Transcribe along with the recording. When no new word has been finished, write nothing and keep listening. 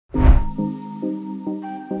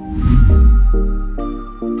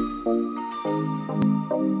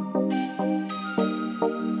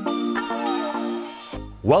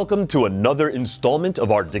Welcome to another installment of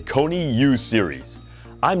our Dekoni U series.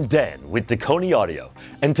 I'm Dan with Dekoni Audio,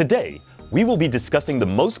 and today we will be discussing the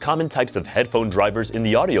most common types of headphone drivers in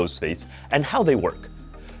the audio space and how they work.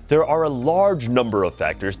 There are a large number of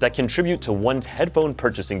factors that contribute to one's headphone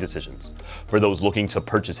purchasing decisions. For those looking to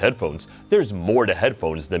purchase headphones, there's more to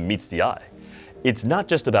headphones than meets the eye. It's not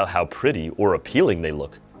just about how pretty or appealing they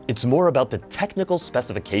look, it's more about the technical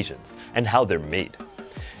specifications and how they're made.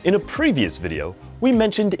 In a previous video, we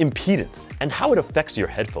mentioned impedance and how it affects your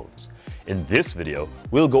headphones. In this video,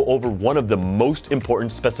 we'll go over one of the most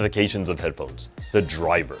important specifications of headphones, the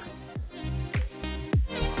driver.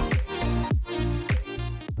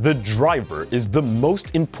 The driver is the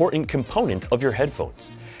most important component of your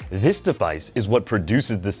headphones. This device is what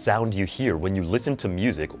produces the sound you hear when you listen to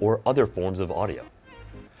music or other forms of audio.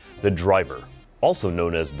 The driver, also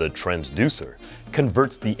known as the transducer,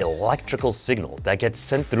 converts the electrical signal that gets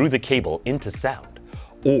sent through the cable into sound.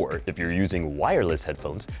 Or, if you're using wireless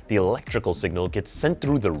headphones, the electrical signal gets sent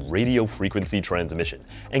through the radio frequency transmission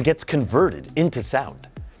and gets converted into sound.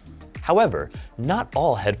 However, not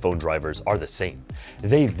all headphone drivers are the same.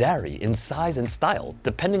 They vary in size and style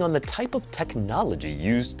depending on the type of technology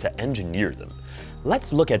used to engineer them.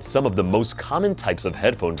 Let's look at some of the most common types of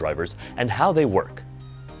headphone drivers and how they work.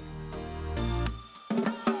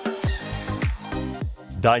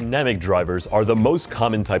 Dynamic drivers are the most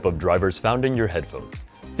common type of drivers found in your headphones.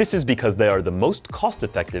 This is because they are the most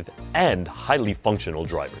cost-effective and highly functional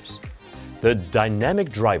drivers. The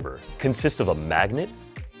dynamic driver consists of a magnet,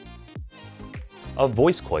 a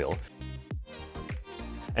voice coil,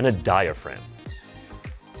 and a diaphragm.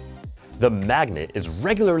 The magnet is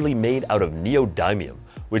regularly made out of neodymium,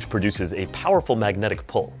 which produces a powerful magnetic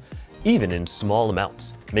pull, even in small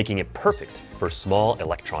amounts, making it perfect for small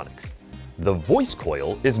electronics. The voice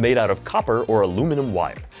coil is made out of copper or aluminum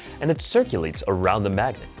wire, and it circulates around the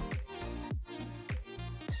magnet.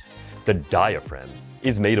 The diaphragm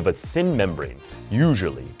is made of a thin membrane,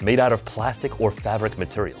 usually made out of plastic or fabric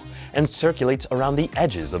material, and circulates around the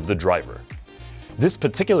edges of the driver. This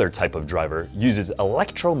particular type of driver uses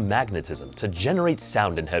electromagnetism to generate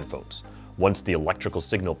sound in headphones. Once the electrical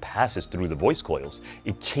signal passes through the voice coils,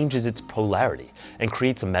 it changes its polarity and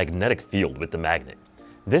creates a magnetic field with the magnet.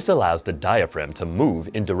 This allows the diaphragm to move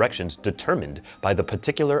in directions determined by the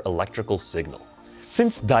particular electrical signal.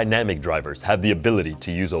 Since dynamic drivers have the ability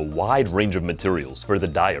to use a wide range of materials for the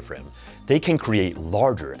diaphragm, they can create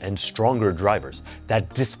larger and stronger drivers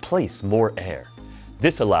that displace more air.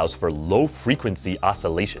 This allows for low-frequency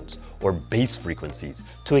oscillations, or bass frequencies,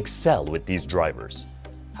 to excel with these drivers.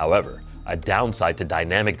 However, a downside to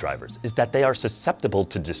dynamic drivers is that they are susceptible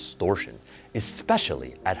to distortion,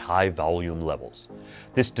 especially at high volume levels.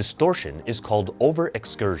 This distortion is called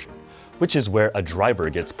overexcursion, which is where a driver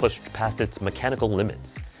gets pushed past its mechanical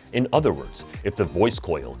limits. In other words, if the voice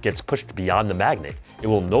coil gets pushed beyond the magnet, it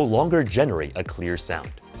will no longer generate a clear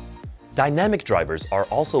sound. Dynamic drivers are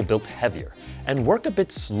also built heavier and work a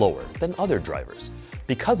bit slower than other drivers.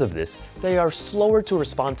 Because of this, they are slower to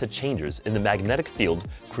respond to changes in the magnetic field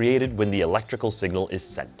created when the electrical signal is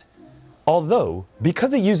sent. Although,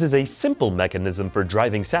 because it uses a simple mechanism for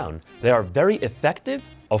driving sound, they are very effective,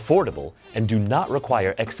 affordable, and do not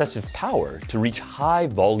require excessive power to reach high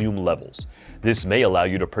volume levels. This may allow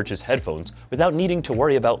you to purchase headphones without needing to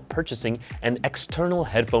worry about purchasing an external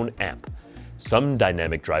headphone amp. Some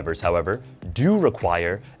dynamic drivers, however, do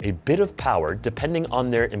require a bit of power depending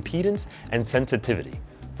on their impedance and sensitivity.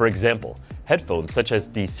 For example, headphones such as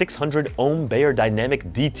the 600 ohm Bayer Dynamic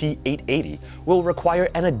DT880 will require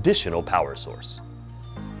an additional power source.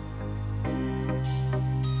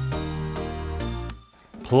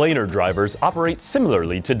 Planar drivers operate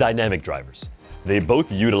similarly to dynamic drivers. They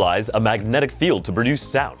both utilize a magnetic field to produce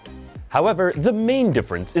sound. However, the main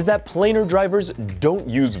difference is that planar drivers don't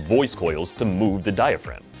use voice coils to move the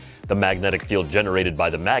diaphragm. The magnetic field generated by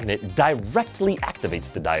the magnet directly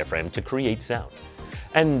activates the diaphragm to create sound.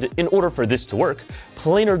 And in order for this to work,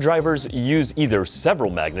 planar drivers use either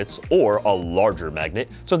several magnets or a larger magnet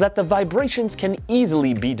so that the vibrations can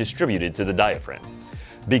easily be distributed to the diaphragm.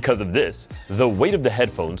 Because of this, the weight of the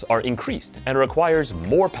headphones are increased and requires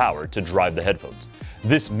more power to drive the headphones.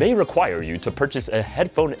 This may require you to purchase a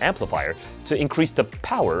headphone amplifier to increase the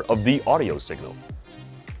power of the audio signal.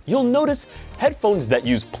 You'll notice headphones that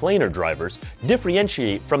use planar drivers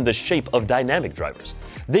differentiate from the shape of dynamic drivers.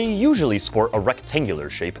 They usually sport a rectangular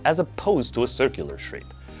shape as opposed to a circular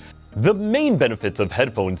shape. The main benefits of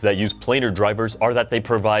headphones that use planar drivers are that they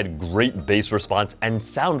provide great bass response and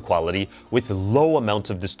sound quality with low amounts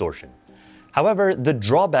of distortion. However, the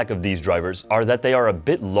drawback of these drivers are that they are a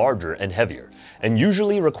bit larger and heavier, and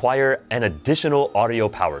usually require an additional audio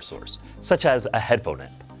power source, such as a headphone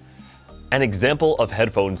amp. An example of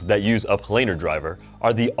headphones that use a planar driver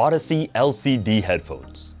are the Odyssey LCD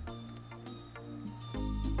headphones.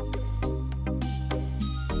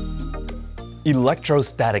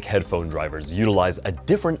 Electrostatic headphone drivers utilize a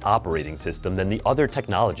different operating system than the other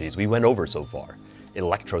technologies we went over so far.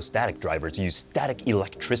 Electrostatic drivers use static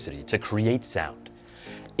electricity to create sound.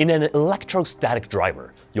 In an electrostatic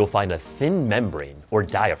driver, you'll find a thin membrane or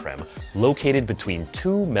diaphragm located between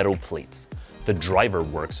two metal plates. The driver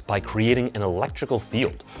works by creating an electrical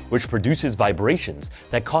field, which produces vibrations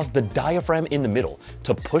that cause the diaphragm in the middle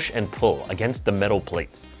to push and pull against the metal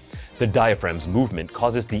plates. The diaphragm's movement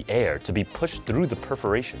causes the air to be pushed through the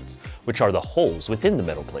perforations, which are the holes within the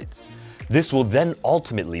metal plates. This will then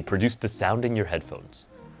ultimately produce the sound in your headphones.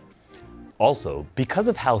 Also, because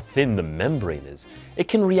of how thin the membrane is, it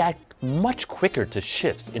can react much quicker to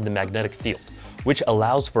shifts in the magnetic field, which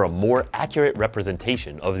allows for a more accurate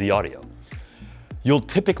representation of the audio. You'll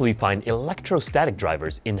typically find electrostatic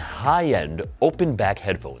drivers in high-end open-back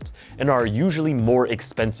headphones and are usually more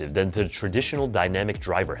expensive than the traditional dynamic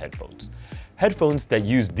driver headphones. Headphones that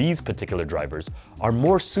use these particular drivers are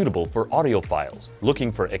more suitable for audiophiles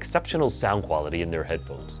looking for exceptional sound quality in their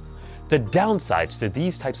headphones. The downsides to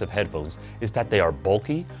these types of headphones is that they are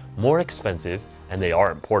bulky, more expensive, and they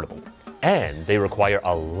aren't portable. And they require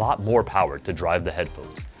a lot more power to drive the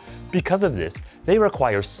headphones. Because of this, they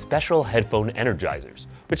require special headphone energizers,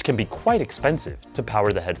 which can be quite expensive to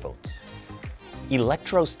power the headphones.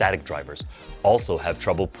 Electrostatic drivers also have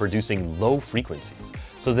trouble producing low frequencies,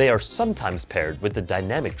 so they are sometimes paired with the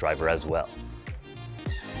dynamic driver as well.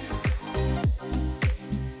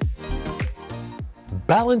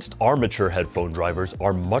 Balanced armature headphone drivers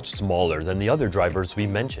are much smaller than the other drivers we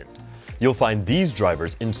mentioned. You'll find these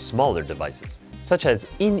drivers in smaller devices, such as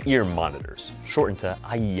in-ear monitors, shortened to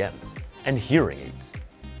IEMs, and hearing aids.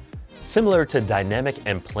 Similar to dynamic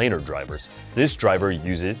and planar drivers, this driver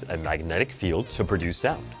uses a magnetic field to produce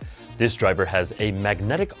sound. This driver has a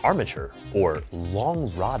magnetic armature, or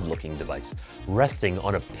long rod-looking device, resting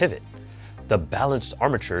on a pivot. The balanced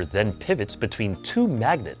armature then pivots between two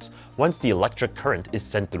magnets once the electric current is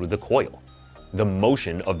sent through the coil. The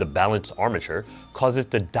motion of the balanced armature causes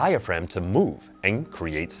the diaphragm to move and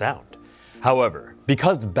create sound. However,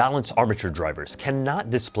 because balanced armature drivers cannot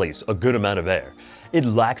displace a good amount of air, it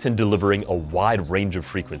lacks in delivering a wide range of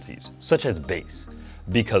frequencies, such as bass.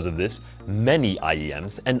 Because of this, many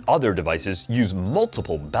IEMs and other devices use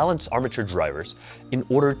multiple balanced armature drivers in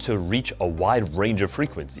order to reach a wide range of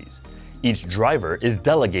frequencies. Each driver is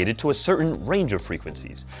delegated to a certain range of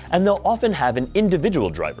frequencies, and they'll often have an individual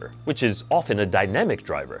driver, which is often a dynamic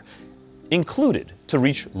driver, included to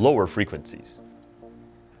reach lower frequencies.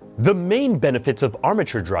 The main benefits of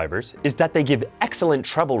armature drivers is that they give excellent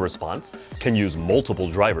treble response, can use multiple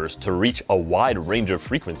drivers to reach a wide range of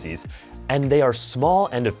frequencies, and they are small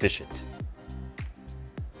and efficient.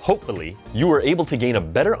 Hopefully, you were able to gain a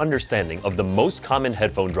better understanding of the most common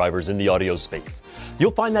headphone drivers in the audio space.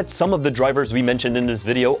 You'll find that some of the drivers we mentioned in this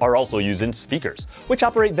video are also used in speakers, which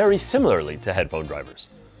operate very similarly to headphone drivers.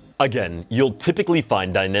 Again, you'll typically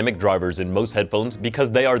find dynamic drivers in most headphones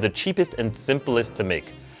because they are the cheapest and simplest to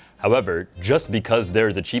make. However, just because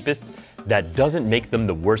they're the cheapest, that doesn't make them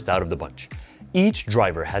the worst out of the bunch. Each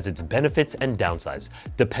driver has its benefits and downsides,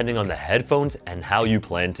 depending on the headphones and how you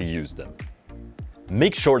plan to use them.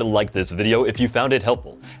 Make sure to like this video if you found it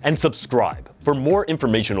helpful, and subscribe for more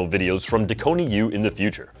informational videos from Dekoni U in the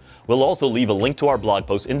future. We'll also leave a link to our blog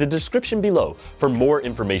post in the description below for more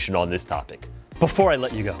information on this topic. Before I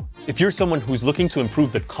let you go, if you're someone who's looking to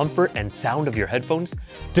improve the comfort and sound of your headphones,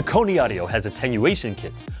 Dekoni Audio has attenuation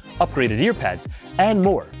kits, upgraded ear pads, and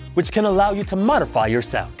more, which can allow you to modify your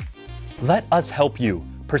sound. Let us help you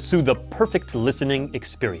pursue the perfect listening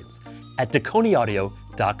experience at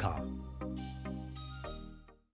DekoniAudio.com.